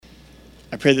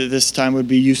I pray that this time would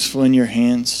be useful in your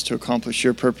hands to accomplish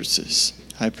your purposes.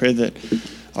 I pray that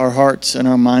our hearts and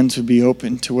our minds would be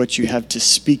open to what you have to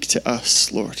speak to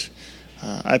us, Lord.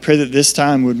 I pray that this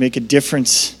time would make a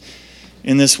difference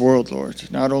in this world,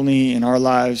 Lord, not only in our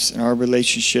lives, in our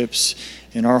relationships,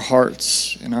 in our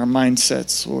hearts, in our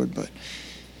mindsets, Lord, but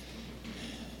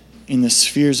in the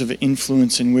spheres of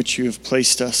influence in which you have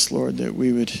placed us, Lord, that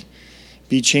we would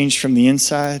be changed from the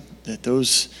inside, that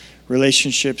those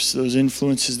relationships, those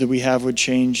influences that we have would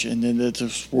change, and then that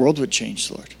this world would change,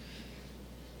 Lord.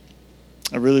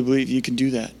 I really believe you can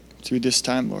do that through this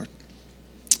time, Lord.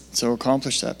 So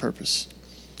accomplish that purpose.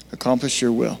 Accomplish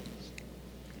your will.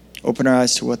 Open our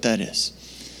eyes to what that is.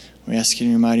 We ask you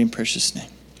in your mighty and precious name.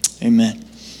 Amen.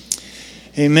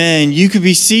 Amen. You could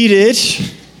be seated.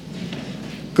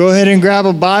 Go ahead and grab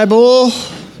a Bible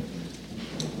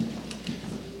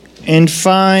and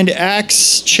find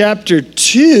Acts chapter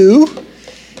 2.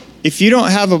 If you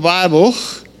don't have a Bible,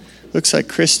 looks like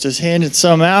Krista's handed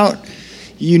some out.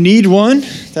 You need one.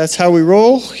 That's how we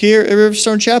roll here at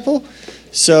Riverstone Chapel.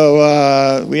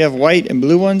 So we have white and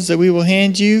blue ones that we will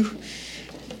hand you.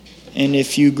 And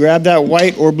if you grab that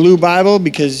white or blue Bible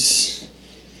because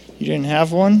you didn't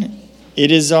have one,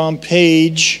 it is on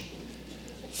page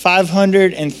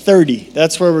 530.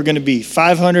 That's where we're going to be.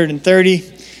 530.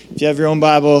 If you have your own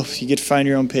Bible, you get to find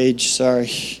your own page. Sorry.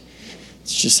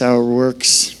 It's just how it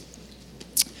works.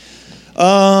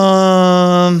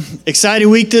 Exciting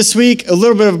week this week. A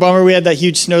little bit of a bummer. We had that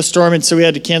huge snowstorm, and so we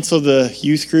had to cancel the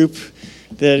youth group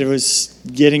that it was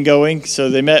getting going. So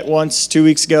they met once 2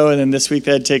 weeks ago, and then this week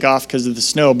they had to take off because of the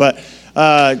snow. But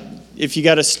if you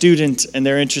got a student and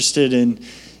they're interested in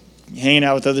hanging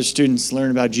out with other students, learn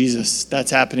about Jesus,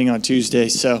 that's happening on Tuesday.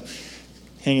 So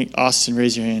Austin,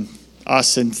 raise your hand.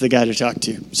 Austin's the guy to talk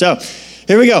to. So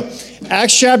here we go.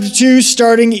 Acts chapter 2,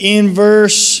 starting in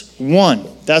verse 1.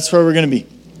 That's where we're going to be.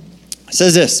 It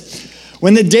says this.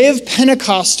 When the day of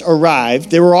Pentecost arrived,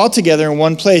 they were all together in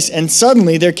one place, and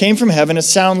suddenly there came from heaven a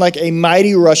sound like a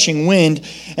mighty rushing wind,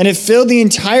 and it filled the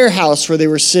entire house where they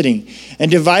were sitting. And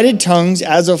divided tongues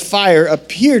as of fire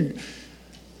appeared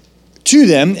to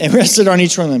them and rested on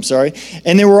each one of them,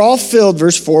 And they were all filled,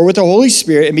 verse 4, with the Holy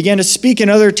Spirit and began to speak in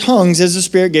other tongues as the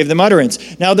Spirit gave them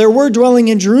utterance. Now there were dwelling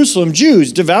in Jerusalem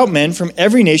Jews, devout men from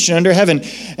every nation under heaven.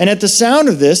 And at the sound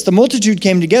of this, the multitude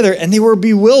came together, and they were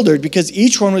bewildered because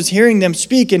each one was hearing them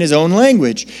speak in his own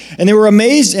language. And they were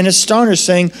amazed and astonished,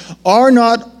 saying, Are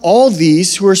not all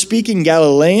these who are speaking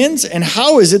Galileans? And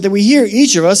how is it that we hear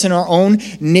each of us in our own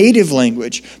native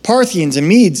language? Parthians and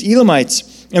Medes,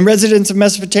 Elamites, and residents of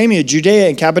Mesopotamia, Judea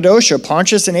and Cappadocia,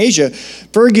 Pontus and Asia,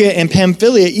 Phrygia and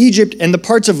Pamphylia, Egypt, and the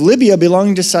parts of Libya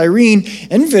belonging to Cyrene,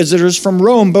 and visitors from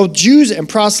Rome, both Jews and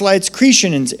proselytes,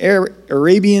 Cretans,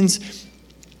 Arabians.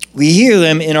 We hear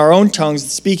them in our own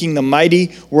tongues speaking the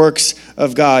mighty works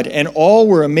of God. And all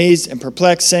were amazed and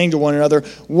perplexed, saying to one another,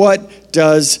 What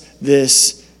does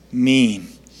this mean?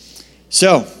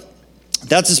 So,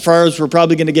 that's as far as we're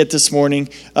probably going to get this morning.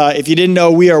 If you didn't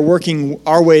know, we are working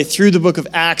our way through the book of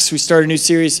Acts. We started a new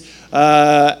series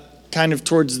kind of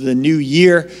towards the new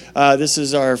year. This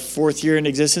is our 4th year in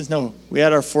existence. No, we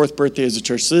had our 4th birthday as a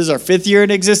church. So this is our 5th year in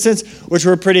existence, which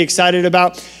we're pretty excited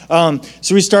about.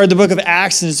 So we started the book of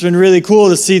Acts, and it's been really cool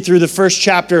to see through the first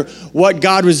chapter what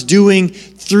God was doing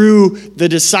through the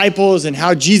disciples and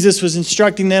how Jesus was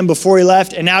instructing them before he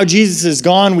left. And now Jesus is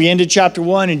gone. We ended chapter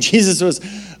 1, and Jesus was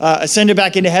ascended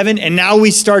back into heaven. And now we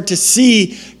start to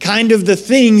see kind of the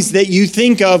things that you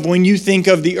think of when you think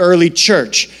of the early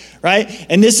church, right?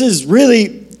 And this is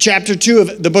really chapter 2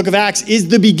 of the book of Acts is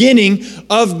the beginning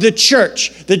of the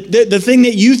church. The thing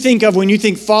that you think of when you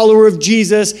think follower of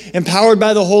Jesus, empowered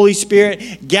by the Holy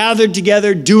Spirit, gathered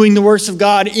together, doing the works of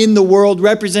God in the world,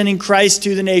 representing Christ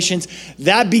to the nations,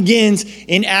 that begins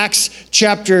in Acts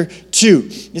chapter 2.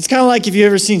 It's kind of like if you've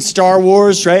ever seen Star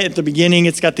Wars, right? At the beginning,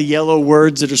 it's got the yellow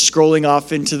words that are scrolling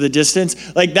off into the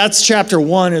distance. Like that's chapter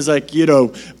 1 is like,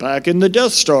 back in the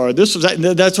Death Star.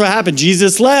 That's what happened.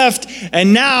 Jesus left,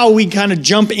 and now we kind of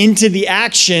jump into the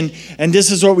action, and this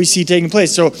is what we see taking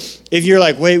place. So if you're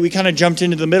like, wait, we kind of jumped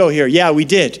into the middle here. Yeah, we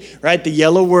did, right? The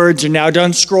yellow words are now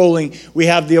done scrolling. We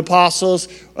have the apostles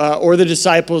or the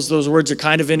disciples. Those words are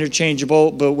kind of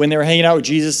interchangeable, but when they were hanging out with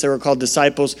Jesus, they were called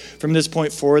disciples. From this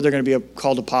point forward, they're going to be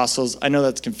called apostles. I know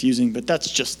that's confusing, but that's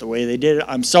just the way they did it.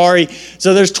 I'm sorry.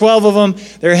 So there's 12 of them.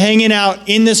 They're hanging out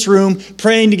in this room,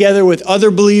 praying together with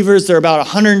other believers. There are about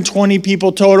 120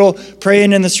 people total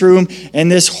praying in this room,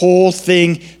 and this whole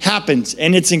thing happens.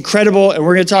 And it's incredible, and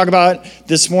we're going to talk about it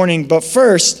this morning. But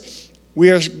first,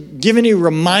 we are given a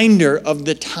reminder of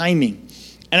the timing.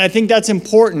 And I think that's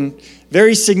important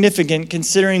very significant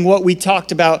considering what we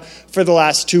talked about for the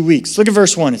last 2 weeks. Look at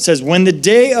verse 1. It says, when the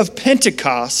day of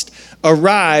Pentecost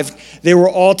arrived, they were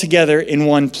all together in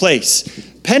one place.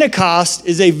 Pentecost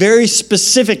is a very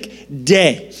specific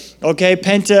day. Okay,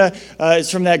 Penta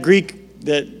is from that Greek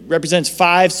that represents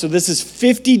 5. So this is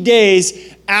 50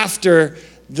 days after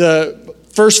the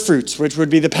first fruits, which would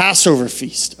be the Passover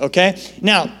feast. Okay,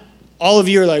 now all of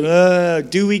you are like,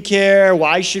 do we care?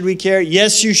 Why should we care?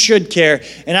 Yes, you should care.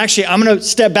 And actually, I'm going to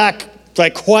step back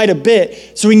like quite a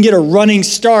bit so we can get a running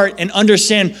start and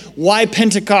understand why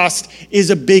Pentecost is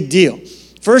a big deal.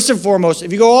 First and foremost,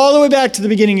 if you go all the way back to the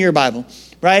beginning of your Bible,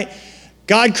 right?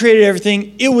 God created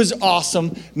everything. It was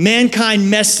awesome. Mankind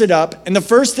messed it up. And the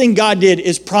first thing God did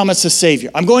is promise a savior.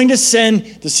 I'm going to send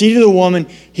the seed of the woman.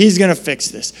 He's going to fix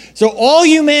this. So all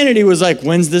humanity was like,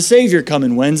 when's the savior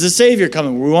coming? When's the savior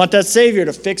coming? We want that savior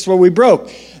to fix what we broke.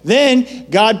 Then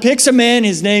God picks a man.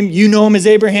 His name, you know him as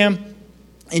Abraham.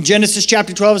 In Genesis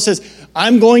chapter 12, it says,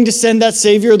 I'm going to send that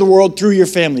savior of the world through your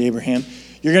family, Abraham.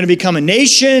 You're going to become a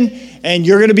nation, and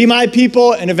you're going to be my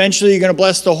people, and eventually you're going to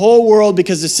bless the whole world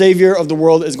because the Savior of the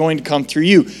world is going to come through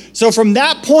you. So from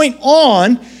that point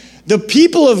on, the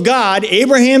people of God,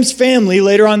 Abraham's family,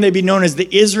 later on they'd be known as the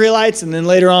Israelites, and then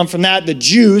later on from that, the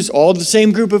Jews, all the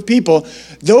same group of people.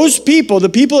 Those people, the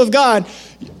people of God,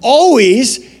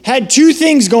 always had 2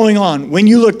 things going on when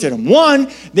you looked at them.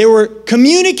 One, they were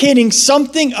communicating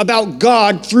something about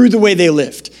God through the way they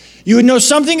lived. You would know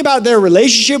something about their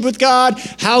relationship with God,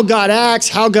 how God acts,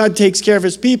 how God takes care of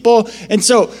his people. And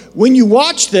so when you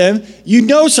watch them, you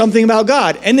know something about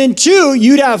God. And then 2,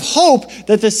 you'd have hope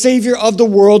that the Savior of the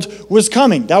world was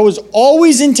coming. That was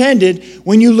always intended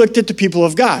when you looked at the people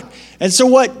of God. And so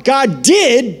what God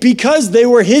did, because they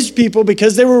were his people,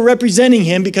 because they were representing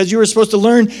him, because you were supposed to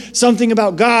learn something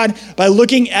about God by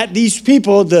looking at these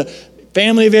people, the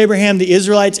family of Abraham, the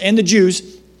Israelites, and the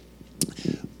Jews,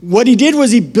 what he did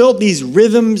was he built these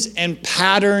rhythms and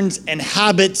patterns and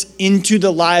habits into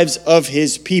the lives of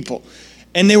his people.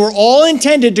 And they were all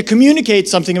intended to communicate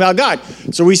something about God.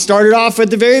 So we started off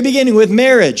at the very beginning with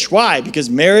marriage. Why? Because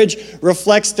marriage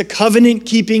reflects the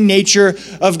covenant-keeping nature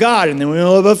of God. And then we went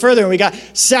a little bit further and we got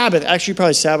Sabbath. Actually,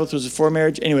 probably Sabbath was before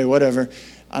marriage. Anyway, whatever.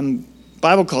 I'm a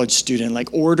Bible college student.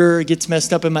 Like order gets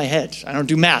messed up in my head. I don't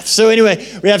do math. So anyway,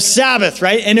 we have Sabbath,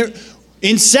 right? And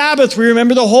in Sabbath, we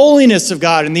remember the holiness of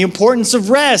God and the importance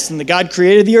of rest, and that God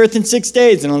created the earth in 6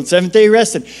 days, and on the 7th day he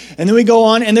rested. And then we go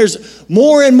on, and there's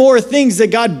more and more things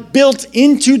that God built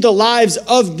into the lives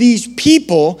of these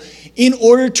people in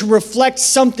order to reflect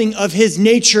something of his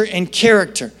nature and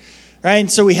character, right?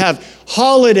 And so we have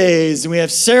holidays, and we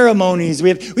have ceremonies, we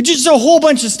have just a whole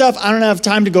bunch of stuff. I don't have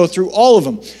time to go through all of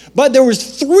them. But there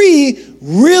was 3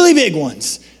 really big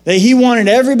ones that he wanted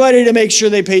everybody to make sure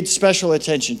they paid special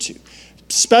attention to.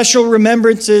 Special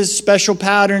remembrances, special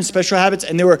patterns, special habits,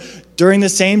 and they were during the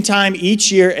same time each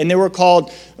year, and they were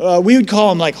called, we would call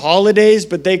them like holidays,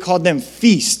 but they called them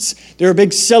feasts. They were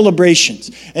big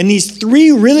celebrations. And these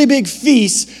 3 really big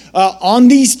feasts, on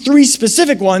these 3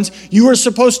 specific ones, you were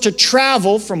supposed to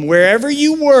travel from wherever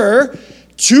you were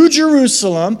to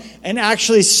Jerusalem and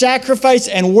actually sacrifice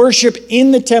and worship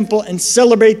in the temple and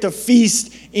celebrate the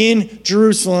feast in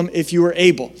Jerusalem if you were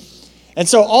able. And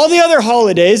so all the other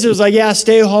holidays, it was like, yeah,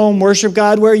 stay home, worship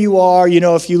God where you are. You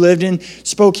know, if you lived in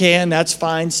Spokane, that's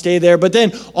fine, stay there. But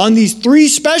then on these 3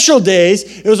 special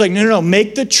days, it was like, no,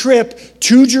 make the trip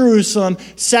to Jerusalem,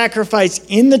 sacrifice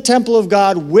in the temple of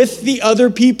God with the other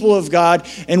people of God,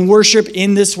 and worship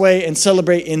in this way and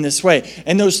celebrate in this way.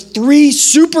 And those 3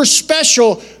 super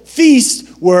special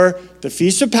feasts were the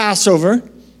Feast of Passover,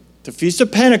 the Feast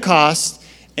of Pentecost,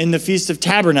 and the Feast of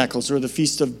Tabernacles, or the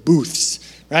Feast of Booths.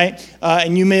 Right?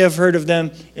 And you may have heard of them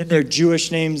in their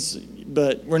Jewish names,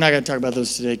 but we're not going to talk about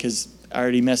those today because I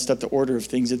already messed up the order of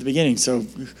things at the beginning. So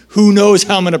who knows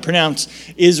how I'm going to pronounce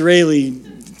Israeli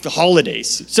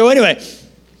holidays. So anyway,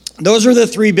 those were the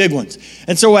 3 big ones.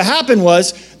 And so what happened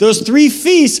was those 3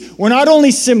 feasts were not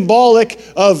only symbolic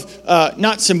of,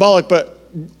 not symbolic, but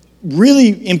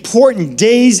really important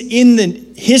days in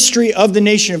the history of the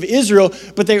nation of Israel,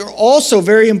 but they are also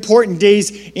very important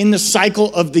days in the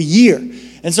cycle of the year.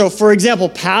 And so, for example,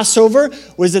 Passover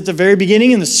was at the very beginning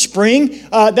in the spring.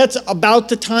 That's about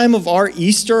the time of our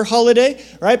Easter holiday,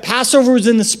 right? Passover was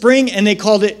in the spring, and they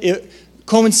called it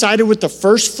coincided with the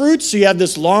first fruits. So you have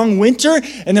this long winter,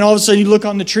 and then all of a sudden you look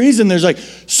on the trees, and there's like,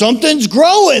 something's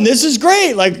growing. This is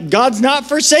great. Like, God's not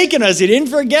forsaken us. He didn't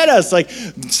forget us. Like,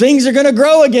 things are going to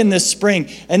grow again this spring.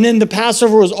 And then the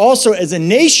Passover was also, as a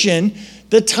nation,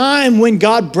 the time when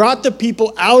God brought the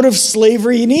people out of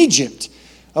slavery in Egypt.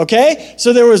 Okay?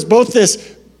 So there was both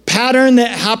this pattern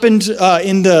that happened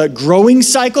in the growing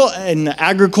cycle and the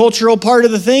agricultural part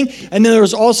of the thing. And then there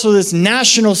was also this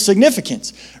national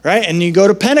significance, right? And you go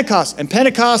to Pentecost. And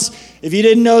Pentecost, if you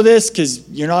didn't know this, because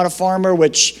you're not a farmer,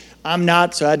 which I'm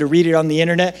not, so I had to read it on the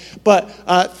internet. But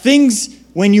things,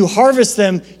 when you harvest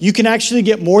them, you can actually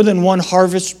get more than one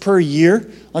harvest per year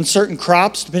on certain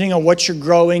crops, depending on what you're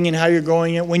growing and how you're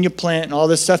growing it, when you plant and all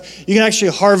this stuff. You can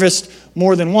actually harvest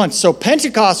more than once. So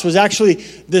Pentecost was actually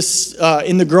this,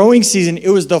 in the growing season, it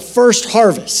was the first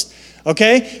harvest,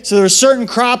 okay? So there were certain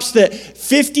crops that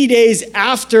 50 days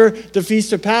after the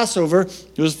Feast of Passover,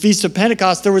 it was Feast of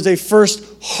Pentecost, there was a first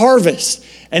harvest.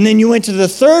 And then you went to the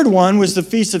third one, was the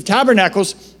Feast of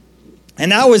Tabernacles,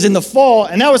 and that was in the fall,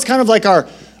 and that was kind of like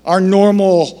our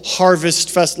normal harvest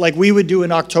fest, like we would do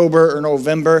in October or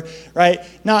November, right?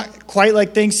 Not quite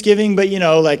like Thanksgiving, but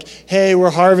like, hey, we're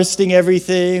harvesting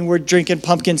everything, we're drinking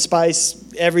pumpkin spice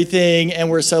everything, and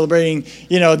we're celebrating,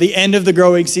 the end of the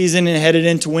growing season and headed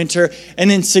into winter. And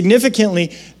then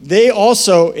significantly, they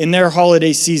also, in their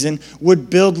holiday season, would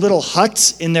build little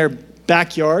huts in their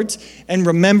backyards and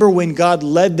remember when God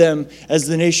led them as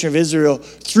the nation of Israel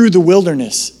through the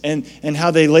wilderness and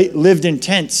how they lived in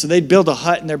tents. So they'd build a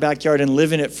hut in their backyard and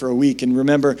live in it for a week and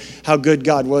remember how good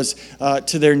God was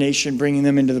to their nation, bringing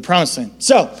them into the promised land.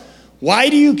 So why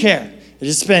do you care? I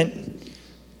just spent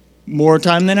more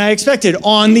time than I expected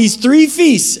on these three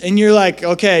feasts. And you're like,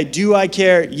 okay, do I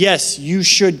care? Yes, you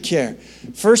should care.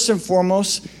 First and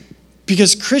foremost,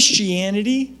 because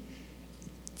Christianity,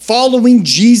 following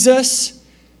Jesus,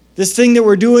 this thing that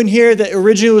we're doing here that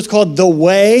originally was called the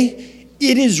Way,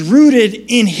 it is rooted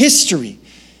in history.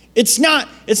 It's not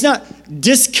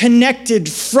disconnected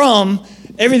from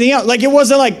everything else. Like it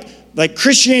wasn't like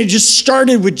Christianity just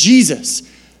started with Jesus.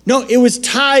 No, it was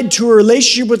tied to a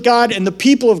relationship with God and the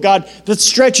people of God that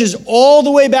stretches all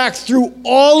the way back through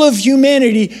all of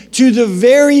humanity to the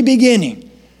very beginning.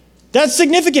 That's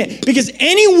significant because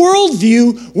any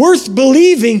worldview worth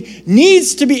believing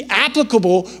needs to be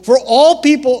applicable for all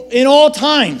people in all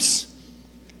times,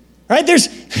 right? There's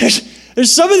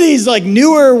some of these like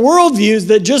newer worldviews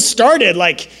that just started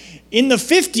like in the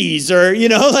 50s or,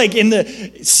 like in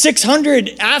the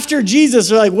 600 after Jesus.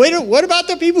 They're like, wait, what about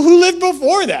the people who lived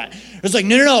before that? It's like,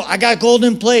 no, I got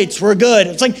golden plates. We're good.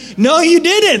 It's like, no, you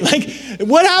didn't. Like,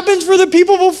 what happens for the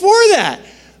people before that?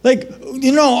 Like,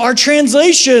 our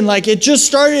translation, like it just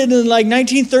started in like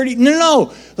 1930.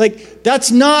 No. Like that's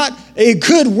not a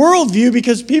good worldview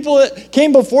because people that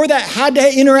came before that had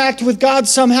to interact with God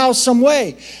somehow, some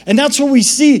way. And that's what we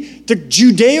see. The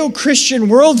Judeo-Christian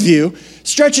worldview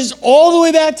stretches all the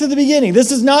way back to the beginning.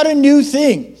 This is not a new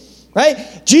thing,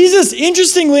 right? Jesus,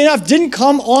 interestingly enough, didn't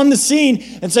come on the scene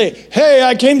and say, hey,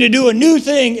 I came to do a new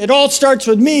thing. It all starts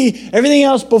with me. Everything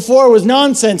else before was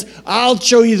nonsense. I'll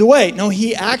show you the way. No,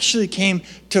 he actually came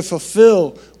to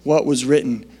fulfill what was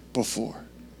written before.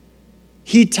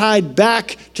 He tied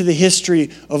back to the history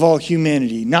of all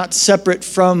humanity, not separate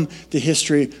from the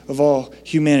history of all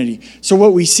humanity. So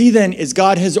what we see then is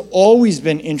God has always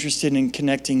been interested in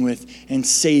connecting with and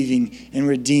saving and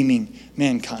redeeming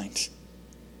mankind.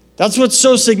 That's what's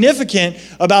so significant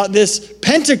about this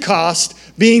Pentecost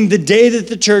being the day that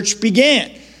the church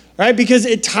began, right? Because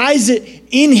it ties it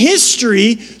in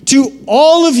history to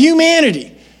all of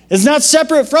humanity. It's not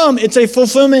separate from, it's a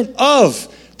fulfillment of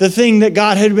the thing that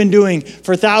God had been doing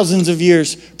for thousands of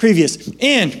years previous.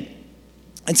 And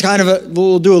it's kind of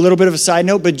we'll do a little bit of a side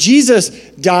note, but Jesus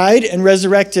died and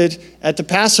resurrected at the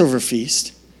Passover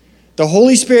feast. The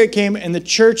Holy Spirit came and the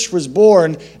church was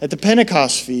born at the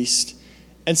Pentecost feast.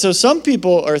 And so some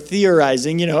people are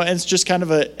theorizing, and it's just kind of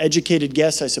an educated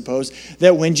guess, I suppose,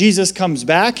 that when Jesus comes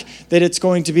back, that it's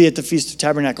going to be at the Feast of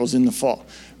Tabernacles in the fall,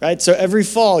 right? So every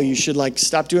fall, you should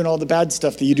stop doing all the bad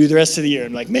stuff that you do the rest of the year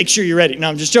and make sure you're ready. No,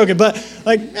 I'm just joking, but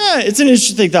it's an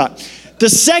interesting thought. The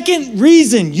second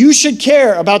reason you should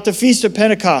care about the Feast of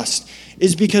Pentecost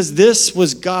is because this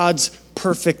was God's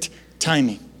perfect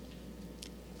timing.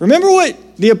 Remember what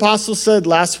the apostles said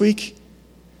last week?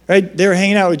 Right? They were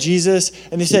hanging out with Jesus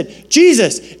and they said,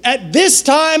 Jesus, at this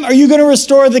time, are you going to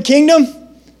restore the kingdom?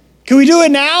 Can we do it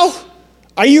now?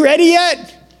 Are you ready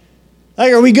yet?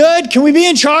 Are we good? Can we be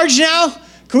in charge now?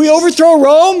 Can we overthrow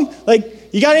Rome?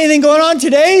 You got anything going on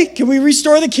today? Can we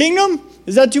restore the kingdom?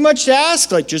 Is that too much to ask?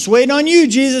 Just waiting on you,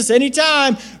 Jesus,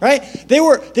 anytime, right? They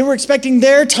were expecting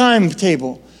their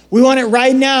timetable. We want it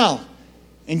right now.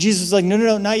 And Jesus was like,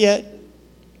 no, not yet.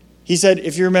 He said,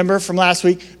 if you remember from last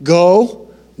week, go.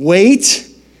 Wait.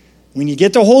 When you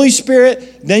get the Holy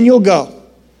Spirit, then you'll go.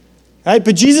 Right?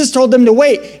 But Jesus told them to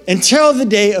wait until the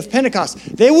day of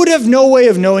Pentecost. They would have no way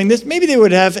of knowing this. Maybe they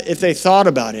would have if they thought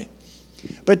about it.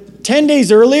 But 10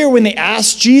 days earlier, when they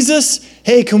asked Jesus,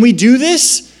 hey, can we do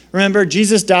this? Remember,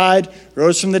 Jesus died,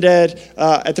 rose from the dead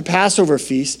at the Passover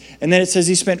feast. And then it says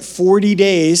he spent 40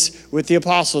 days with the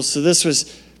apostles. So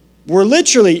we're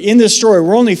literally in this story.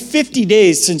 We're only 50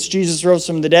 days since Jesus rose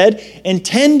from the dead and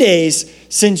 10 days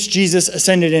since Jesus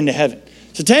ascended into heaven.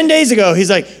 So 10 days ago, he's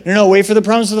like, no, wait for the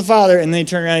promise of the Father. And then he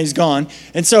turned around and he's gone.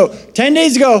 And so 10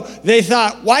 days ago, they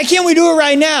thought, why can't we do it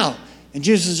right now? And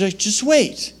Jesus was like, just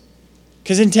wait.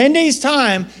 Because in 10 days'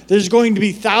 time, there's going to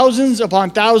be thousands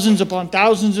upon thousands upon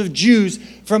thousands of Jews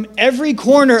from every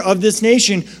corner of this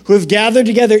nation who have gathered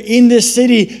together in this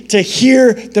city to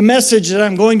hear the message that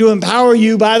I'm going to empower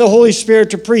you by the Holy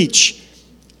Spirit to preach.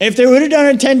 If they would have done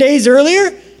it 10 days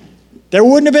earlier, there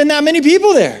wouldn't have been that many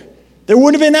people there. There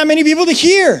wouldn't have been that many people to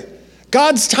hear.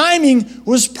 God's timing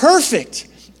was perfect.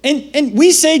 And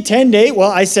we say 10 days.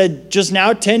 Well, I said just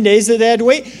now 10 days that they had to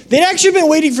wait. They'd actually been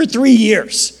waiting for 3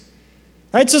 years.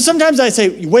 Right? So sometimes I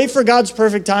say, wait for God's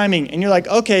perfect timing. And you're like,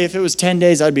 okay, if it was 10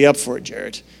 days, I'd be up for it,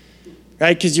 Jared.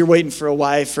 Right? Because you're waiting for a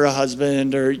wife or a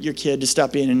husband or your kid to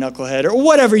stop being a knucklehead or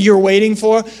whatever you're waiting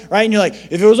for. Right? And you're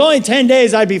like, if it was only 10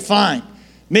 days, I'd be fine.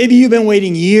 Maybe you've been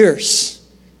waiting years.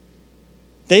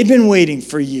 They've been waiting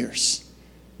for years.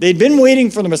 They'd been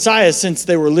waiting for the Messiah since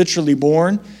they were literally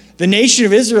born. The nation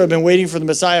of Israel had been waiting for the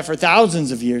Messiah for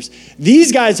thousands of years.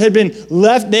 These guys had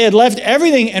left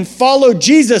everything and followed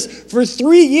Jesus for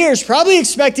 3 years, probably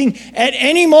expecting at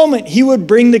any moment he would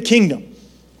bring the kingdom,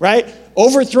 right?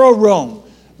 Overthrow Rome,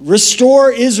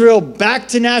 restore Israel back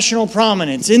to national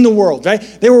prominence in the world, right?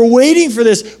 They were waiting for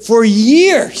this for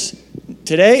years.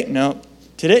 Today, no.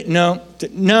 Today, no.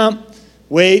 No.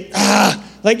 Wait.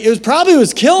 Like it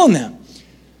was killing them.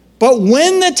 But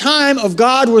when the time of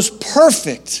God was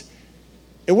perfect,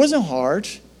 it wasn't hard.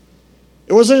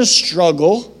 It wasn't a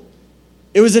struggle.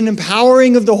 It was an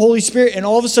empowering of the Holy Spirit. And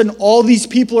all of a sudden, all these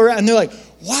people are, and they're like,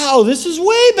 wow, this is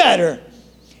way better.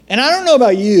 And I don't know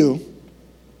about you,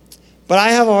 but I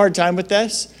have a hard time with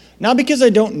this. Not because I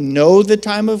don't know the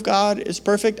time of God is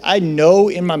perfect. I know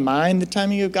in my mind the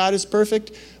timing of God is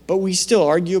perfect, but we still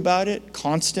argue about it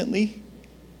constantly.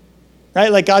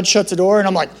 Right? Like God shuts a door and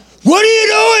I'm like, what are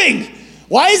you doing?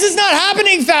 Why is this not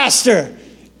happening faster?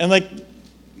 And like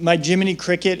my Jiminy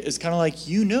Cricket is kind of like,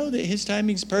 you know that his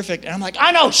timing's perfect. And I'm like,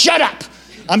 I know, shut up.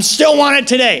 I'm still want it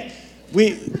today.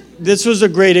 This was a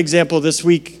great example this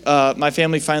week. My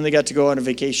family finally got to go on a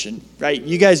vacation, right?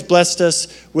 You guys blessed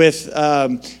us with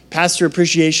Pastor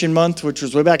Appreciation Month, which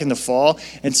was way back in the fall.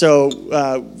 And so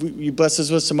you blessed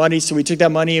us with some money. So we took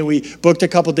that money and we booked a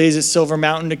couple days at Silver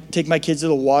Mountain to take my kids to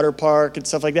the water park and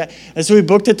stuff like that. And so we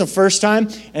booked it the first time.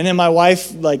 And then my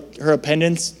wife, like her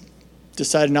appendix,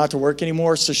 decided not to work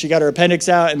anymore. So she got her appendix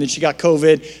out and then she got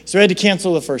COVID. So we had to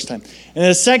cancel the first time. And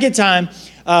the second time,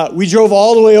 we drove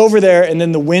all the way over there, and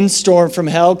then the windstorm from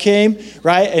hell came,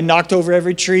 right, and knocked over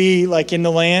every tree, like, in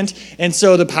the land. And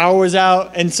so the power was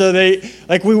out. And so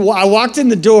I walked in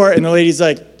the door, and the lady's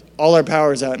like, all our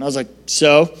power's out. And I was like,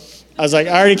 so? I was like,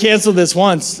 I already canceled this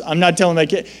once. I'm not telling my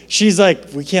kid. She's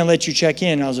like, we can't let you check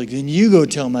in. And I was like, then you go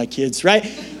tell my kids, right?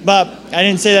 But I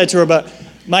didn't say that to her, but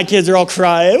my kids are all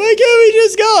crying. Why can't we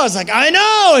just go? I was like, I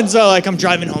know. And so, like, I'm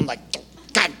driving home, like,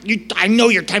 God, I know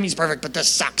your timing's perfect, but this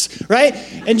sucks, right?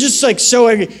 And just like so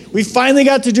angry. We finally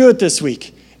got to do it this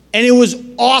week. And it was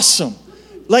awesome.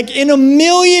 Like in a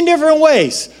million different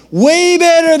ways. Way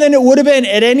better than it would have been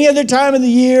at any other time of the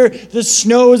year. The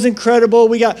snow is incredible.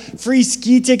 We got free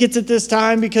ski tickets at this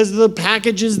time because of the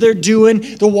packages they're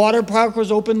doing. The water park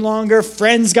was open longer.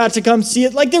 Friends got to come see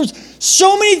it. Like there was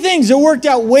so many things that worked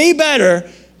out way better.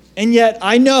 And yet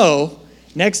I know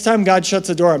next time God shuts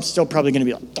the door, I'm still probably going to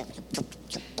be like,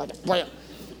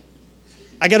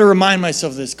 I got to remind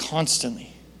myself of this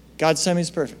constantly. God's timing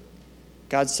is perfect.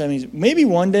 God's timing is, maybe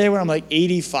one day when I'm like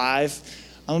 85,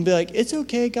 I'm going to be like, it's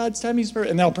okay, God's timing is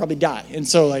perfect. And then I'll probably die. And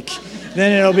so like,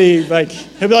 then he'll be like,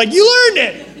 you learned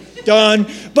it. Done.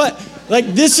 But like,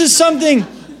 this is something,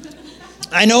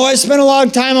 I know I spent a lot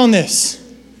of time on this,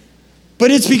 but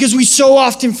it's because we so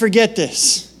often forget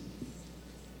this.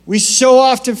 We so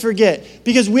often forget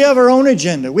because we have our own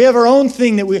agenda. We have our own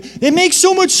thing it makes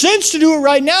so much sense to do it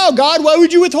right now. God, why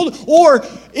would you withhold it? Or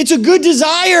it's a good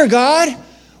desire, God.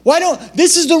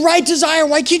 This is the right desire.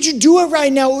 Why can't you do it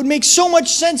right now? It would make so much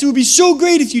sense. It would be so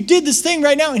great if you did this thing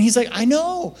right now. And he's like, I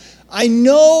know.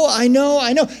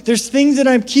 There's things that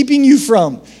I'm keeping you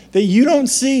from that you don't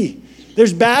see.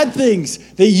 There's bad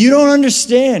things that you don't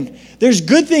understand. There's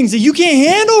good things that you can't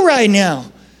handle right now.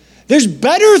 There's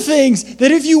better things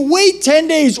that if you wait 10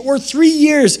 days or 3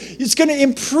 years, it's going to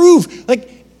improve.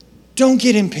 Like, don't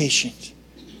get impatient.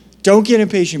 Don't get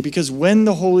impatient, because when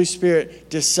the Holy Spirit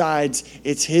decides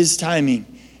it's his timing,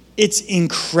 it's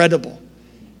incredible.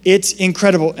 It's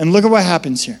incredible. And look at what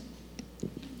happens here.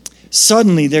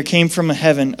 Suddenly there came from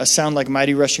heaven a sound like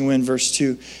mighty rushing wind, verse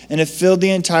 2, and it filled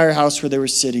the entire house where they were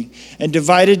sitting. And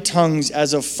divided tongues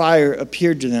as of fire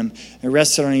appeared to them and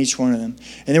rested on each one of them.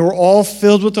 And they were all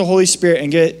filled with the Holy Spirit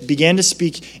and began to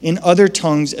speak in other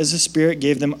tongues as the Spirit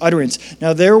gave them utterance.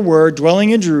 Now there were,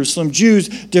 dwelling in Jerusalem, Jews,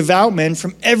 devout men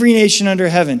from every nation under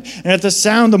heaven. And at the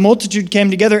sound the multitude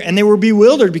came together, and they were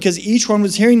bewildered, because each one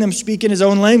was hearing them speak in his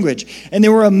own language. And they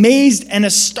were amazed and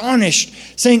astonished,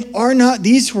 saying, "Are not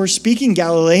these who are speaking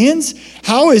Galileans?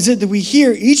 How is it that we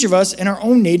hear, each of us, in our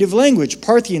own native language?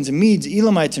 Parthians and Medes,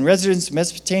 Elamites and residents of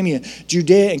Mesopotamia,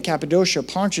 Judea and Cappadocia,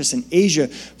 Pontus and Asia,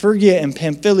 Phrygia and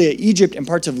Pamphylia, Egypt and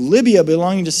parts of Libya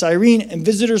belonging to Cyrene, and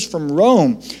visitors from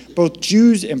Rome, both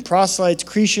Jews and proselytes,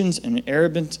 Cretians and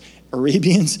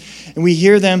Arabians, and we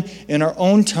hear them in our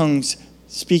own tongues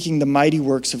speaking the mighty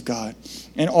works of God."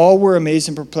 And all were amazed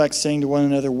and perplexed, saying to one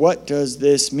another, "What does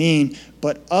this mean?"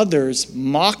 But others,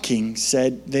 mocking,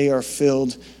 said, "They are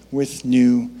filled with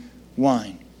new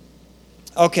wine."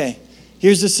 Okay,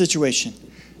 here's the situation.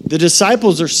 The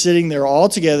disciples are sitting there all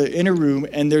together in a room,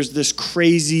 and there's this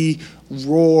crazy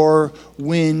roar,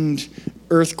 wind,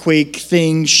 earthquake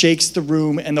thing shakes the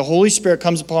room, and the Holy Spirit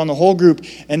comes upon the whole group,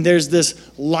 and there's this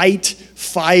light,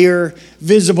 fire,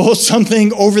 visible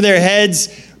something over their heads,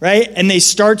 right? And they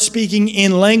start speaking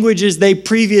in languages they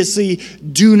previously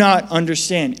do not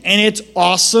understand. And it's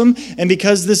awesome. And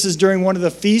because this is during one of the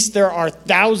feasts, there are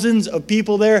thousands of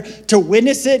people there to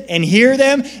witness it and hear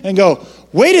them and go,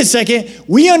 "Wait a second,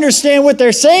 we understand what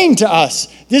they're saying to us.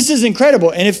 This is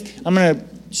incredible." And I'm going to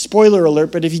spoiler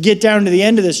alert, but if you get down to the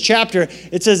end of this chapter,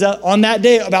 it says that on that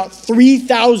day, about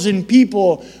 3,000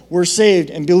 people were saved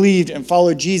and believed and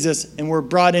followed Jesus and were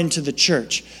brought into the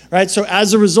church, right? So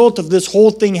as a result of this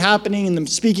whole thing happening and them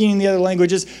speaking in the other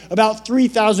languages, about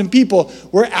 3,000 people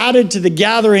were added to the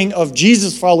gathering of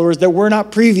Jesus followers that were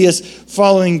not previous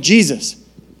following Jesus.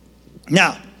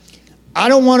 Now, I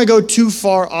don't want to go too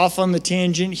far off on the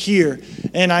tangent here,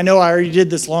 and I know I already did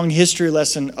this long history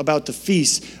lesson about the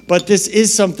feast, but this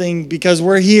is something, because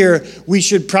we're here, we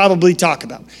should probably talk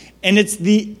about. And it's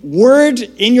the word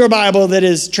in your Bible that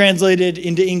is translated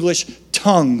into English,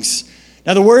 tongues.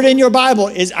 Now, the word in your Bible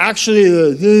is actually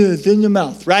in your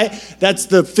mouth, right? That's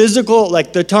the physical,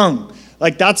 like the tongue.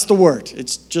 Like, that's the word.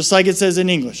 It's just like it says in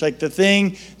English, like the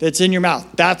thing that's in your mouth.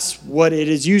 That's what it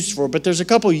is used for. But there's a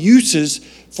couple uses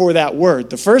for that word.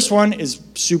 The first one is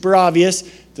super obvious,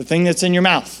 the thing that's in your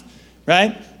mouth,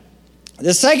 right?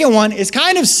 The second one is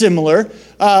kind of similar,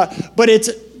 but it's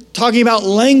talking about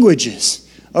languages,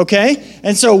 okay?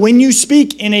 And so when you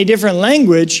speak in a different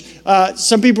language,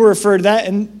 some people refer to that,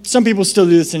 and some people still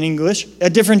do this in English,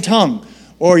 a different tongue.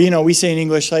 Or, we say in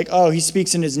English, like, oh, he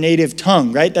speaks in his native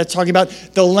tongue, right? That's talking about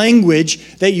the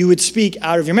language that you would speak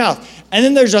out of your mouth. And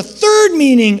then there's a third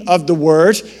meaning of the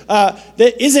word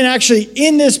that isn't actually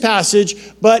in this passage,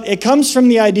 but it comes from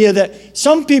the idea that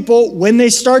some people, when they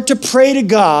start to pray to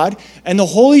God and the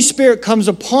Holy Spirit comes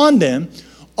upon them,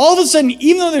 all of a sudden,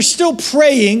 even though they're still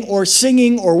praying or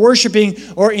singing or worshiping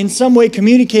or in some way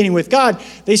communicating with God,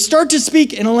 they start to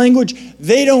speak in a language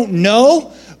they don't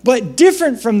know, but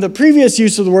different from the previous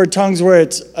use of the word tongues, where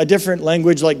it's a different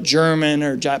language like German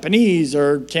or Japanese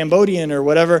or Cambodian or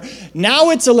whatever. Now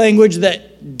it's a language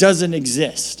that doesn't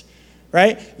exist,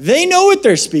 right? They know what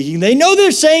they're speaking. They know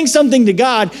they're saying something to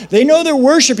God. They know they're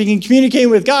worshiping and communicating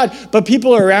with God, but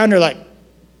people around are like,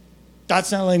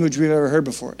 that's not a language we've ever heard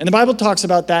before. And the Bible talks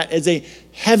about that as a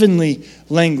heavenly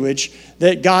language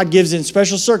that God gives in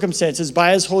special circumstances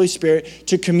by his Holy Spirit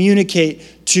to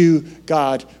communicate to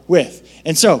God with.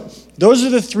 And so those are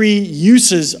the three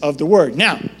uses of the word.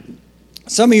 Now,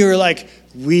 some of you are like,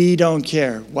 we don't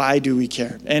care. Why do we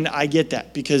care? And I get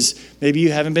that, because maybe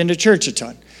you haven't been to church a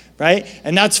ton, right?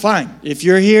 And that's fine. If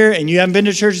you're here and you haven't been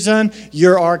to church a ton,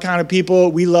 you're our kind of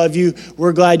people. We love you.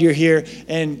 We're glad you're here.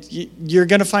 And you're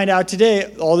going to find out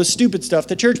today all the stupid stuff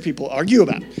that church people argue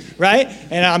about, right?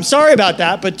 And I'm sorry about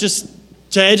that, but just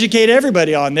to educate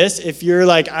everybody on this, if you're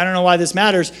like, I don't know why this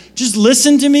matters, just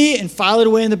listen to me and file it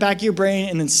away in the back of your brain.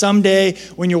 And then someday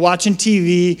when you're watching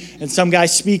TV and some guy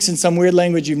speaks in some weird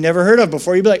language you've never heard of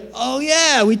before, you'll be like, oh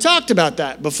yeah, we talked about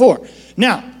that before.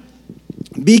 Now,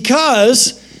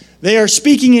 because they are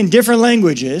speaking in different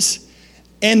languages,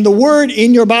 and the word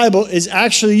in your Bible is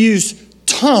actually used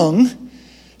tongue,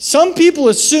 some people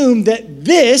assume that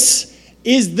this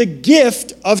is the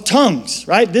gift of tongues,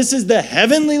 right? This is the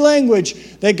heavenly language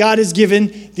that God has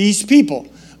given these people.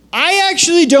 I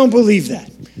actually don't believe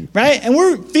that, right?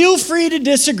 And feel free to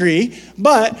disagree,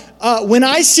 but when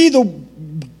I see the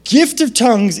gift of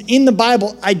tongues in the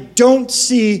Bible, I don't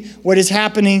see what is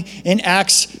happening in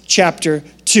Acts chapter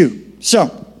 2.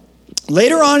 So,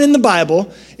 later on in the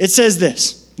Bible, it says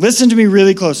this. Listen to me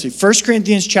really closely. 1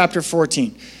 Corinthians chapter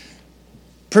 14.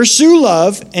 Pursue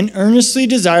love and earnestly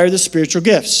desire the spiritual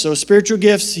gifts. So spiritual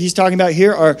gifts he's talking about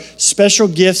here are special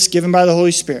gifts given by the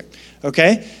Holy Spirit.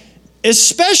 Okay?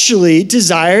 Especially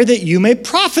desire that you may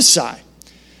prophesy.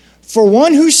 For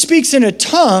one who speaks in a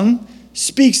tongue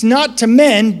speaks not to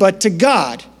men, but to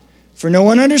God. For no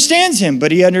one understands him,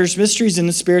 but he utters mysteries in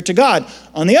the Spirit to God.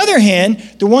 On the other hand,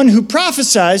 the one who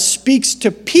prophesies speaks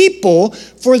to people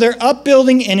for their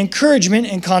upbuilding and encouragement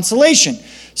and consolation.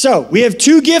 So we have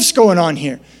two gifts going on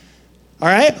here. All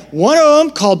right? One of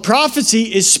them, called prophecy,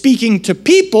 is speaking to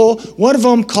people. One of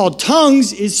them, called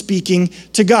tongues, is speaking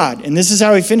to God. And this is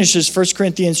how he finishes 1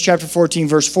 Corinthians chapter 14,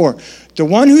 verse 4. The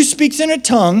one who speaks in a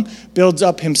tongue builds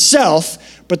up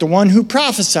himself, but the one who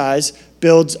prophesies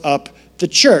builds up the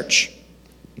church.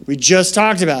 We just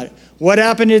talked about it. What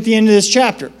happened at the end of this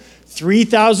chapter?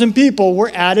 3,000 people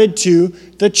were added to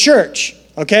the church.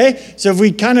 Okay? So if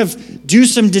we kind of do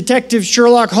some detective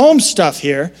Sherlock Holmes stuff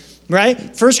here, right?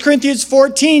 1 Corinthians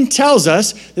 14 tells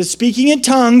us that speaking in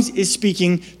tongues is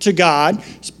speaking to God.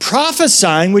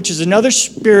 Prophesying, which is another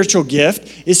spiritual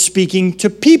gift, is speaking to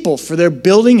people for their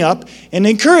building up and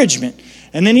encouragement.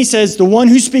 And then he says, the one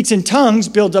who speaks in tongues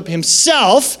builds up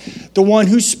himself. The one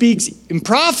who speaks in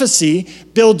prophecy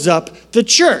builds up the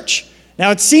church.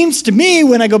 Now, it seems to me,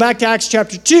 when I go back to Acts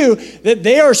chapter 2, that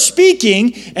they are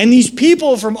speaking, and these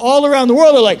people from all around the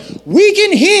world are like, we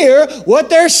can hear what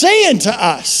they're saying to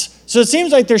us. So it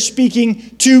seems like they're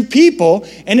speaking to people,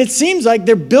 and it seems like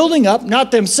they're building up,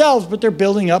 not themselves, but they're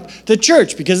building up the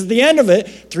church, because at the end of it,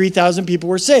 3,000 people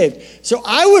were saved. So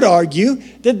I would argue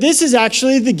that this is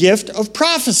actually the gift of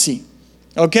prophecy,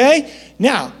 okay?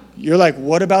 Now, you're like,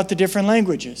 what about the different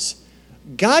languages?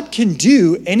 God can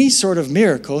do any sort of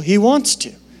miracle he wants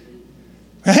to,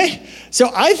 right?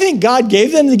 So I think God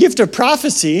gave them the gift of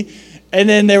prophecy, and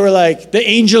then they were like, the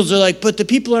angels are like, but the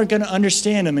people aren't going to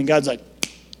understand them, and God's like,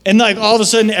 and like all of a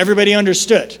sudden everybody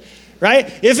understood,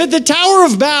 right? If at the Tower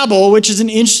of Babel, which is an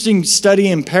interesting study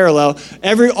in parallel,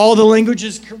 all the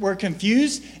languages were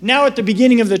confused. Now at the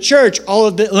beginning of the church, all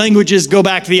of the languages go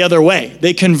back the other way.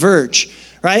 They converge,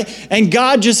 right? And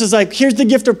God just is like, here's the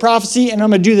gift of prophecy, and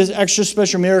I'm going to do this extra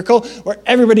special miracle where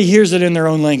everybody hears it in their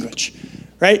own language,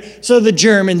 right? So the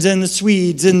Germans and the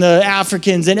Swedes and the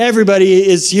Africans and everybody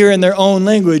is hearing their own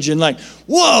language, and like,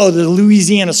 whoa, the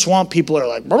Louisiana swamp people are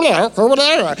like,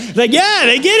 like, yeah,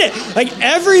 they get it. Like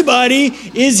everybody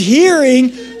is hearing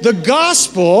the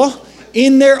gospel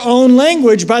in their own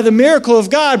language by the miracle of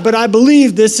God, but I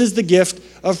believe this is the gift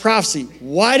of prophecy.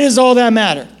 Why does all that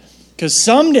matter? Because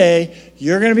someday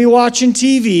you're going to be watching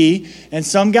TV and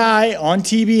some guy on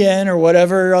TBN or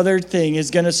whatever other thing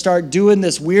is going to start doing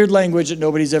this weird language that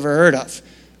nobody's ever heard of,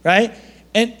 right?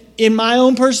 And in my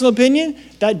own personal opinion,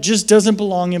 that just doesn't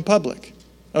belong in public,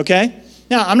 okay?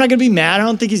 Now, I'm not going to be mad. I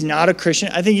don't think he's not a Christian.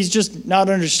 I think he's just not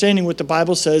understanding what the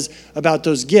Bible says about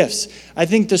those gifts. I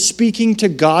think the speaking to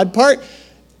God part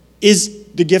is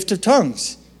the gift of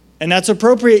tongues, and that's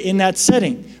appropriate in that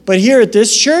setting. But here at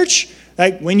this church,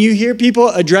 like when you hear people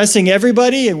addressing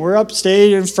everybody and we're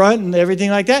upstage in front and everything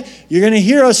like that, you're going to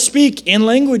hear us speak in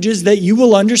languages that you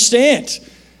will understand,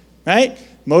 right?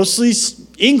 Mostly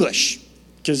English,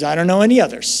 because I don't know any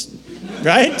others,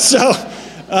 right? So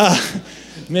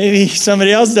maybe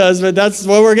somebody else does, but that's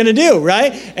what we're going to do,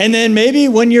 right? And then maybe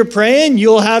when you're praying,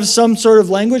 you'll have some sort of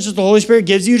language that the Holy Spirit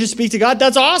gives you to speak to God.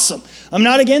 That's awesome. I'm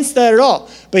not against that at all.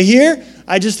 But here,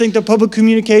 I just think the public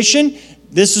communication,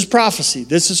 this is prophecy.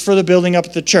 This is for the building up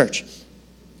of the church.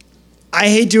 I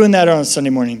hate doing that on a Sunday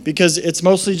morning because it's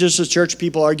mostly just a church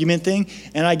people argument thing.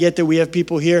 And I get that we have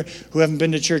people here who haven't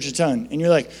been to church a ton. And you're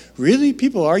like, really?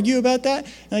 People argue about that?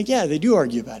 And like, yeah, they do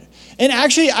argue about it. And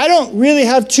actually, I don't really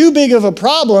have too big of a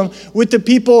problem with the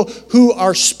people who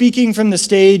are speaking from the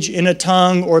stage in a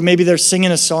tongue, or maybe they're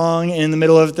singing a song and in the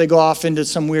middle of it, they go off into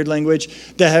some weird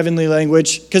language, the heavenly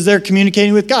language, because they're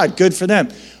communicating with God. Good for them.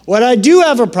 What I do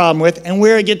have a problem with, and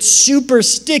where it gets super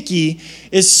sticky,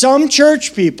 is some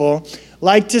church people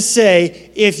like to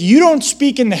say, if you don't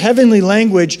speak in the heavenly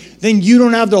language, then you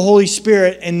don't have the Holy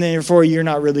Spirit, and therefore you're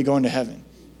not really going to heaven.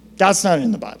 That's not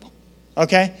in the Bible,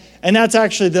 okay? And that's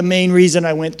actually the main reason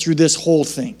I went through this whole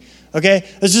thing, okay?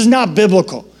 This is not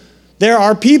biblical. There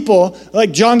are people,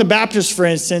 like John the Baptist, for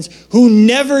instance, who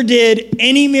never did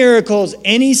any miracles,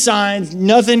 any signs,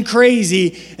 nothing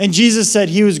crazy, and Jesus said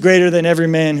he was greater than every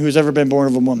man who's ever been born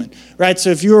of a woman, right? So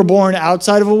if you were born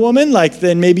outside of a woman, like,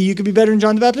 then maybe you could be better than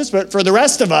John the Baptist, but for the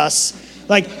rest of us,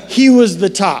 like, he was the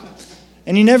top.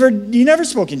 And he never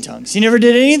spoke in tongues. He never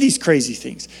did any of these crazy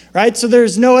things, right? So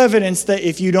there's no evidence that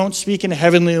if you don't speak in a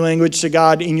heavenly language to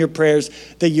God in your prayers,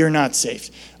 that you're not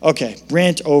saved. Okay,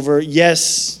 rant over.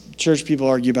 Yes, church people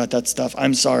argue about that stuff.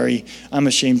 I'm sorry. I'm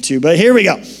ashamed too. But here we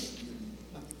go.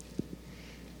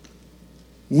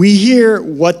 We hear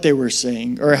what they were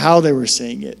saying or how they were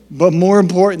saying it. But more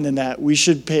important than that, we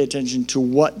should pay attention to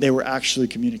what they were actually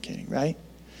communicating, right?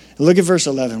 Look at verse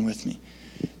 11 with me.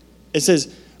 It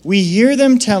says, we hear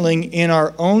them telling in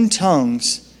our own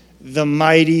tongues the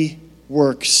mighty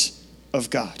works of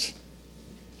God.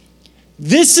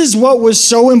 This is what was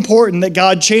so important, that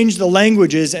God changed the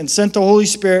languages and sent the Holy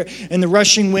Spirit and the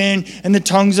rushing wind and the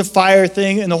tongues of fire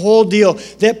thing and the whole deal,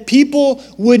 that people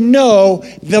would know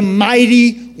the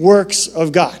mighty works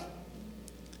of God.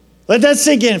 Let that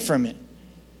sink in for a minute.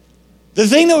 The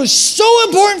thing that was so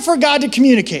important for God to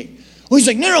communicate. Well, he's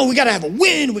like, no, we got to have a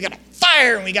wind, we got to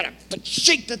fire, and we got to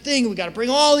shake the thing, we got to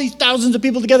bring all these thousands of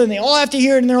people together, and they all have to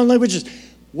hear it in their own languages.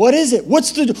 What is it? What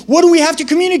do we have to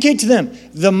communicate to them?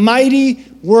 The mighty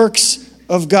works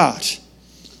of God.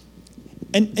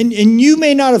 And you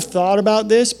may not have thought about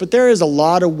this, but there is a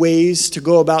lot of ways to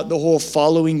go about the whole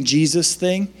following Jesus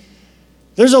thing.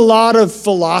 There's a lot of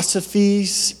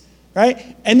philosophies,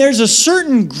 right? And there's a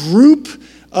certain group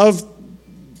of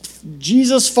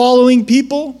Jesus following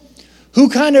people who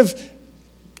kind of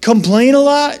complain a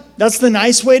lot. That's the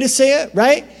nice way to say it,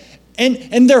 right?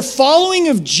 And their following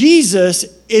of Jesus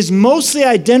is mostly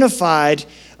identified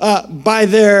by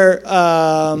their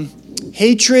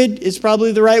hatred is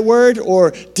probably the right word,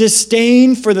 or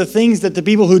disdain for the things that the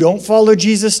people who don't follow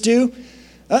Jesus do.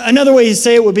 Another way to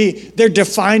say it would be they're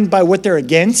defined by what they're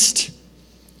against,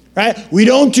 right? We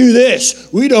don't do this.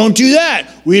 We don't do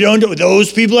that. We don't do,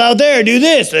 those people out there do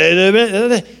this.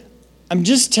 I'm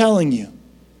just telling you,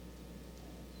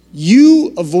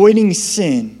 you avoiding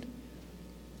sin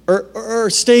or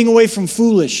staying away from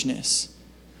foolishness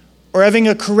or having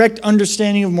a correct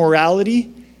understanding of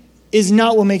morality is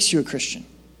not what makes you a Christian.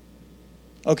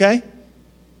 Okay?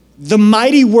 The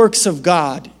mighty works of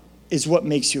God is what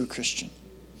makes you a Christian.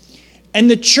 And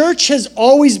the church has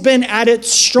always been at its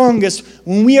strongest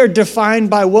when we are defined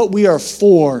by what we are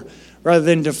for rather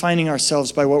than defining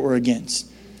ourselves by what we're against.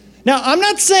 Now, I'm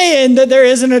not saying that there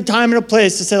isn't a time and a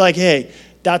place to say like, hey,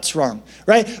 that's wrong,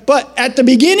 right? But at the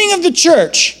beginning of the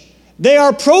church, they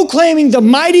are proclaiming the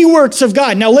mighty works of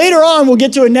God. Now, later on, we'll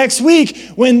get to it next week,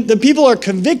 when the people are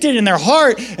convicted in their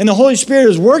heart and the Holy Spirit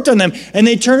has worked on them, and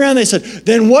they turn around and they said,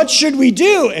 then what should we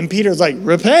do? And Peter's like,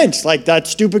 repent. Like, that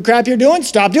stupid crap you're doing,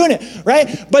 stop doing it,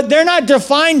 right? But they're not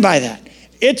defined by that.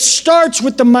 It starts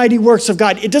with the mighty works of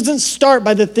God. It doesn't start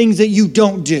by the things that you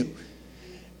don't do.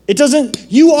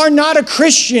 You are not a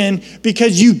Christian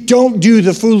because you don't do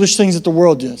the foolish things that the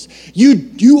world does.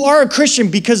 You are a Christian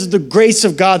because of the grace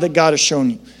of God that God has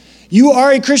shown you. You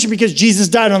are a Christian because Jesus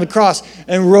died on the cross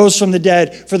and rose from the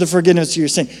dead for the forgiveness of your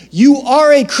sin. You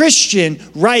are a Christian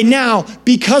right now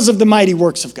because of the mighty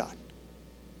works of God.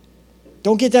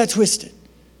 Don't get that twisted.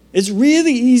 It's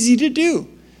really easy to do,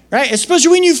 right?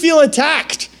 Especially when you feel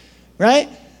attacked, right?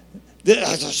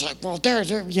 It's like, well,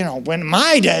 when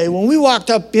my day, when we walked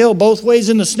uphill both ways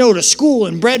in the snow to school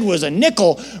and bread was a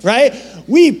nickel, right?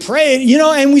 We prayed,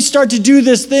 and we start to do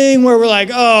this thing where we're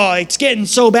like, oh, it's getting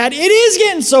so bad. It is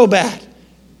getting so bad.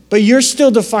 But you're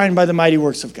still defined by the mighty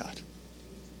works of God.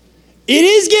 It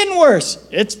is getting worse.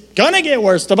 It's going to get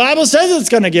worse. The Bible says it's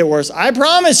going to get worse. I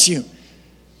promise you.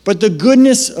 But the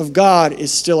goodness of God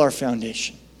is still our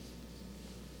foundation,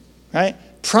 right?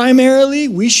 Primarily,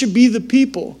 we should be the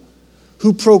people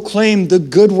who proclaim the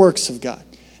good works of God.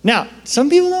 Now, some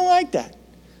people don't like that.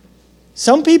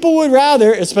 Some people would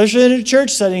rather, especially in a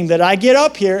church setting, that I get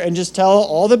up here and just tell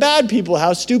all the bad people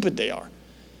how stupid they are.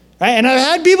 Right? And I've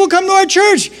had people come to our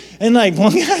church and like,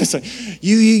 one guy was like,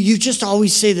 you just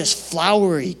always say this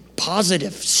flowery,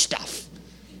 positive stuff.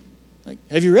 Like,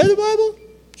 have you read the Bible?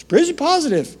 It's pretty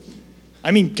positive.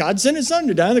 I mean, God sent his son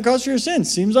to die on the cross for your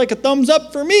sins. Seems like a thumbs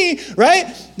up for me,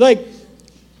 right? Like,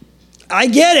 I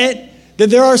get it. That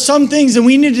there are some things that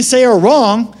we need to say are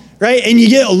wrong, right? And you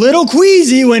get a little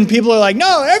queasy when people are like,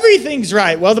 no, everything's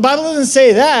right. Well, the Bible doesn't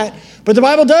say that, but the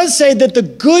Bible does say that the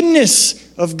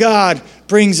goodness of God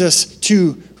brings us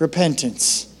to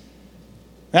repentance,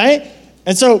 right?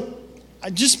 And so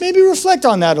just maybe reflect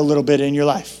on that a little bit in your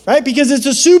life, right? Because it's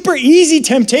a super easy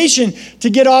temptation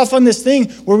to get off on this thing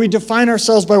where we define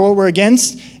ourselves by what we're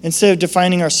against instead of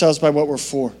defining ourselves by what we're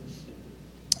for.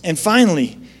 And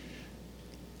finally,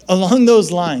 along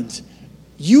those lines,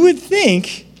 you would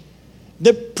think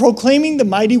that proclaiming the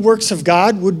mighty works of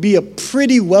God would be a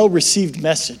pretty well-received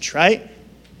message, right?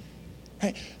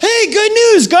 Hey, good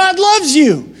news, God loves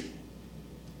you.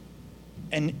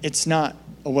 And it's not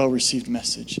a well-received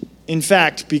message. In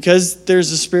fact, because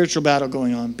there's a spiritual battle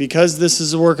going on, because this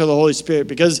is the work of the Holy Spirit,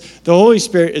 because the Holy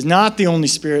Spirit is not the only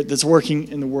spirit that's working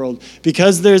in the world,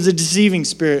 because there's a deceiving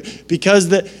spirit, because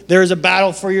there's a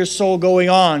battle for your soul going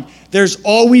on, there's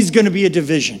always going to be a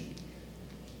division.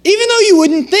 Even though you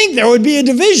wouldn't think there would be a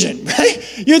division,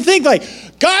 right? You'd think like,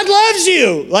 God loves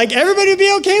you. Like everybody would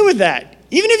be okay with that.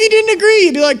 Even if you didn't agree,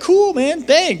 you'd be like, cool, man,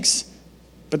 thanks.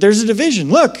 But there's a division.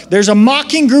 Look, there's a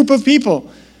mocking group of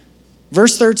people.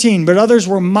 Verse 13, but others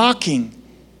were mocking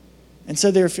and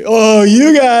said they were,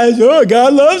 you guys,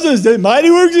 God loves us, the mighty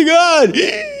works of God.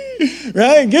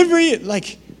 Right? Good for you.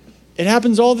 Like, it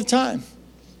happens all the time.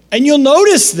 And you'll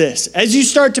notice this as you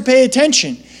start to pay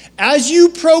attention. As you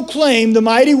proclaim the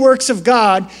mighty works of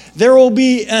God, there will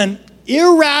be an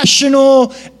irrational,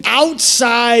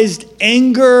 outsized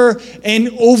anger and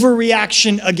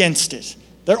overreaction against it.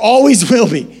 There always will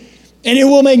be. And it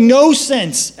will make no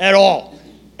sense at all.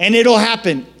 And it'll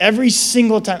happen every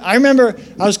single time. I remember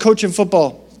I was coaching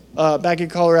football back in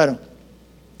Colorado.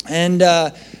 And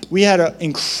we had an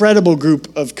incredible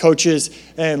group of coaches,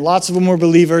 and lots of them were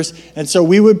believers. And so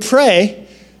we would pray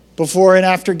before and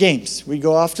after games. We'd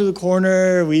go off to the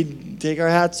corner, we'd take our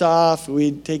hats off,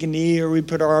 we'd take a knee, or we'd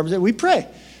put our arms in. We'd pray,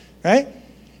 right?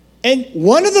 And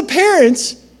one of the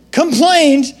parents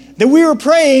complained that we were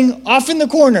praying off in the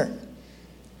corner.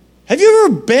 Have you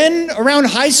ever been around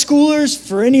high schoolers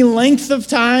for any length of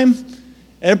time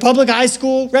at a public high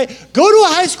school, right? Go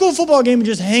to a high school football game and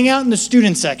just hang out in the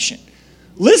student section.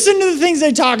 Listen to the things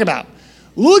they talk about.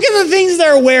 Look at the things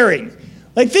they're wearing.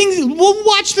 We'll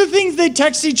watch the things they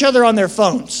text each other on their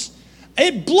phones.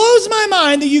 It blows my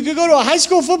mind that you could go to a high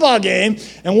school football game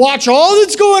and watch all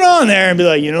that's going on there and be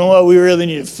like, you know what, we really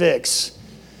need to fix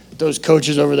those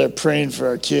coaches over there praying for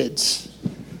our kids.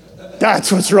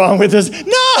 That's what's wrong with us.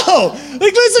 No! Listen to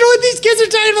what these kids are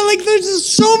talking about. There's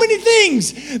just so many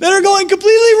things that are going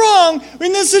completely wrong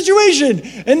in this situation.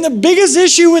 And the biggest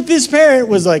issue with this parent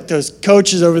was those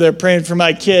coaches over there praying for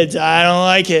my kids. I don't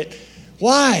like it.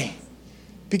 Why?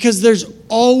 Because there's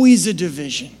always a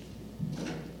division.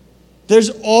 There's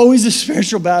always a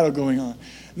spiritual battle going on.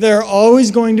 There are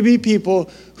always going to be people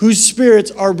whose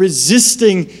spirits are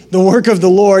resisting the work of the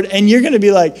Lord, and you're going to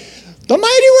be like, the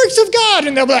mighty works of God,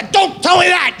 and they'll be like, don't tell me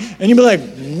that. And you'll be like,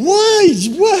 what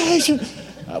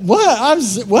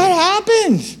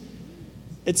happened?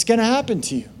 It's going to happen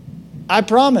to you. I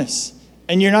promise.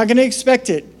 And you're not going to expect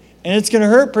it. And it's going to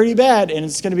hurt pretty bad, and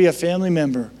it's going to be a family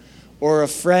member or a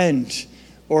friend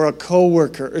or a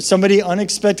coworker or somebody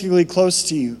unexpectedly close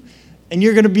to you. And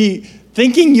you're going to be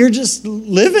thinking you're just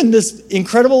living this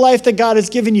incredible life that God has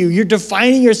given you. You're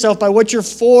defining yourself by what you're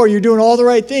for. You're doing all the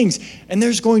right things. And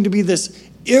there's going to be this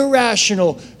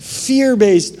irrational,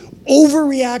 fear-based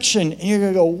overreaction. And you're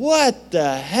going to go, what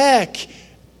the heck?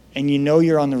 And you know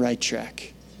you're on the right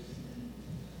track.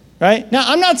 Right? Now,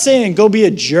 I'm not saying go be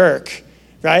a jerk.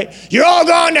 Right? You're all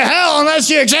going to hell unless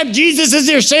you accept Jesus as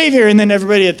your Savior. And then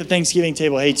everybody at the Thanksgiving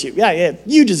table hates you. Yeah,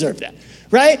 you deserve that.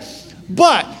 Right?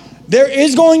 But there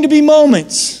is going to be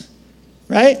moments,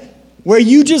 right, where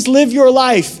you just live your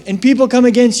life and people come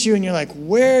against you and you're like,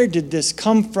 where did this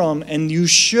come from? And you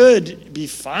should be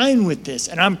fine with this.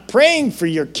 And I'm praying for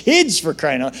your kids, for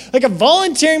crying out. I'm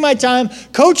volunteering my time,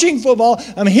 coaching football.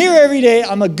 I'm here every day.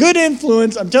 I'm a good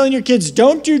influence. I'm telling your kids,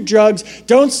 don't do drugs.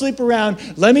 Don't sleep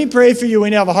around. Let me pray for you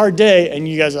when you have a hard day. And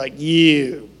you guys are like,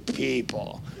 you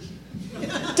people.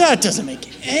 That doesn't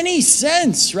make any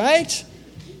sense, right?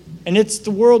 And it's the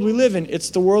world we live in.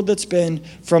 It's the world that's been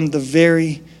from the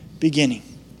very beginning.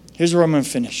 Here's where I'm going to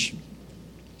finish.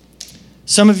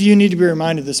 Some of you need to be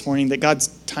reminded this morning that God's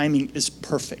timing is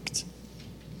perfect.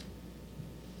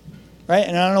 Right?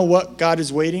 And I don't know what God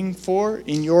is waiting for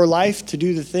in your life to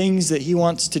do the things that he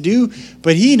wants to do,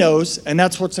 but he knows, and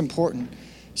that's what's important.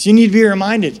 So you need to be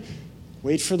reminded,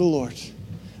 wait for the Lord.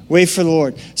 Wait for the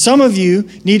Lord. Some of you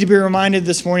need to be reminded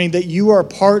this morning that you are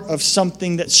part of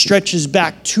something that stretches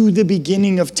back to the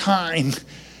beginning of time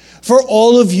for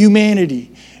all of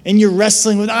humanity. And you're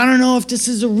wrestling with, I don't know if this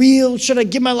is a real, should I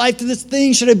give my life to this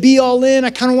thing? Should I be all in? I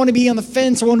kind of want to be on the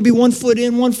fence. I want to be 1 foot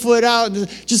in, 1 foot out.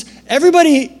 Just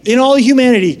everybody in all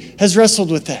humanity has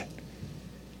wrestled with that.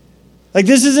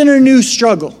 This isn't a new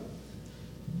struggle.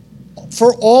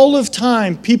 For all of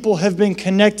time, people have been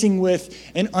connecting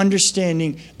with and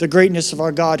understanding the greatness of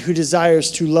our God who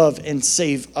desires to love and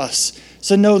save us.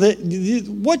 So know that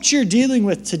what you're dealing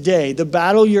with today, the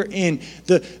battle you're in,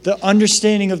 the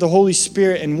understanding of the Holy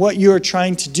Spirit and what you are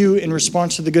trying to do in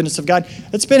response to the goodness of God,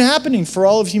 that's been happening for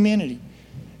all of humanity.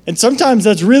 And sometimes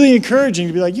that's really encouraging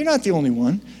to be like, you're not the only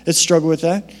one that struggle with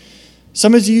that.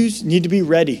 Some of you need to be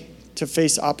ready to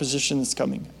face opposition that's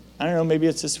coming. I don't know, maybe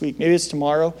it's this week, maybe it's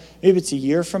tomorrow, maybe it's a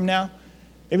year from now,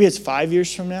 maybe it's 5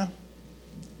 years from now.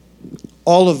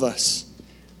 All of us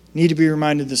need to be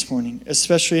reminded this morning,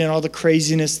 especially in all the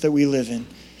craziness that we live in,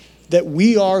 that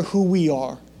we are who we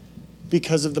are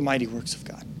because of the mighty works of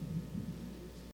God.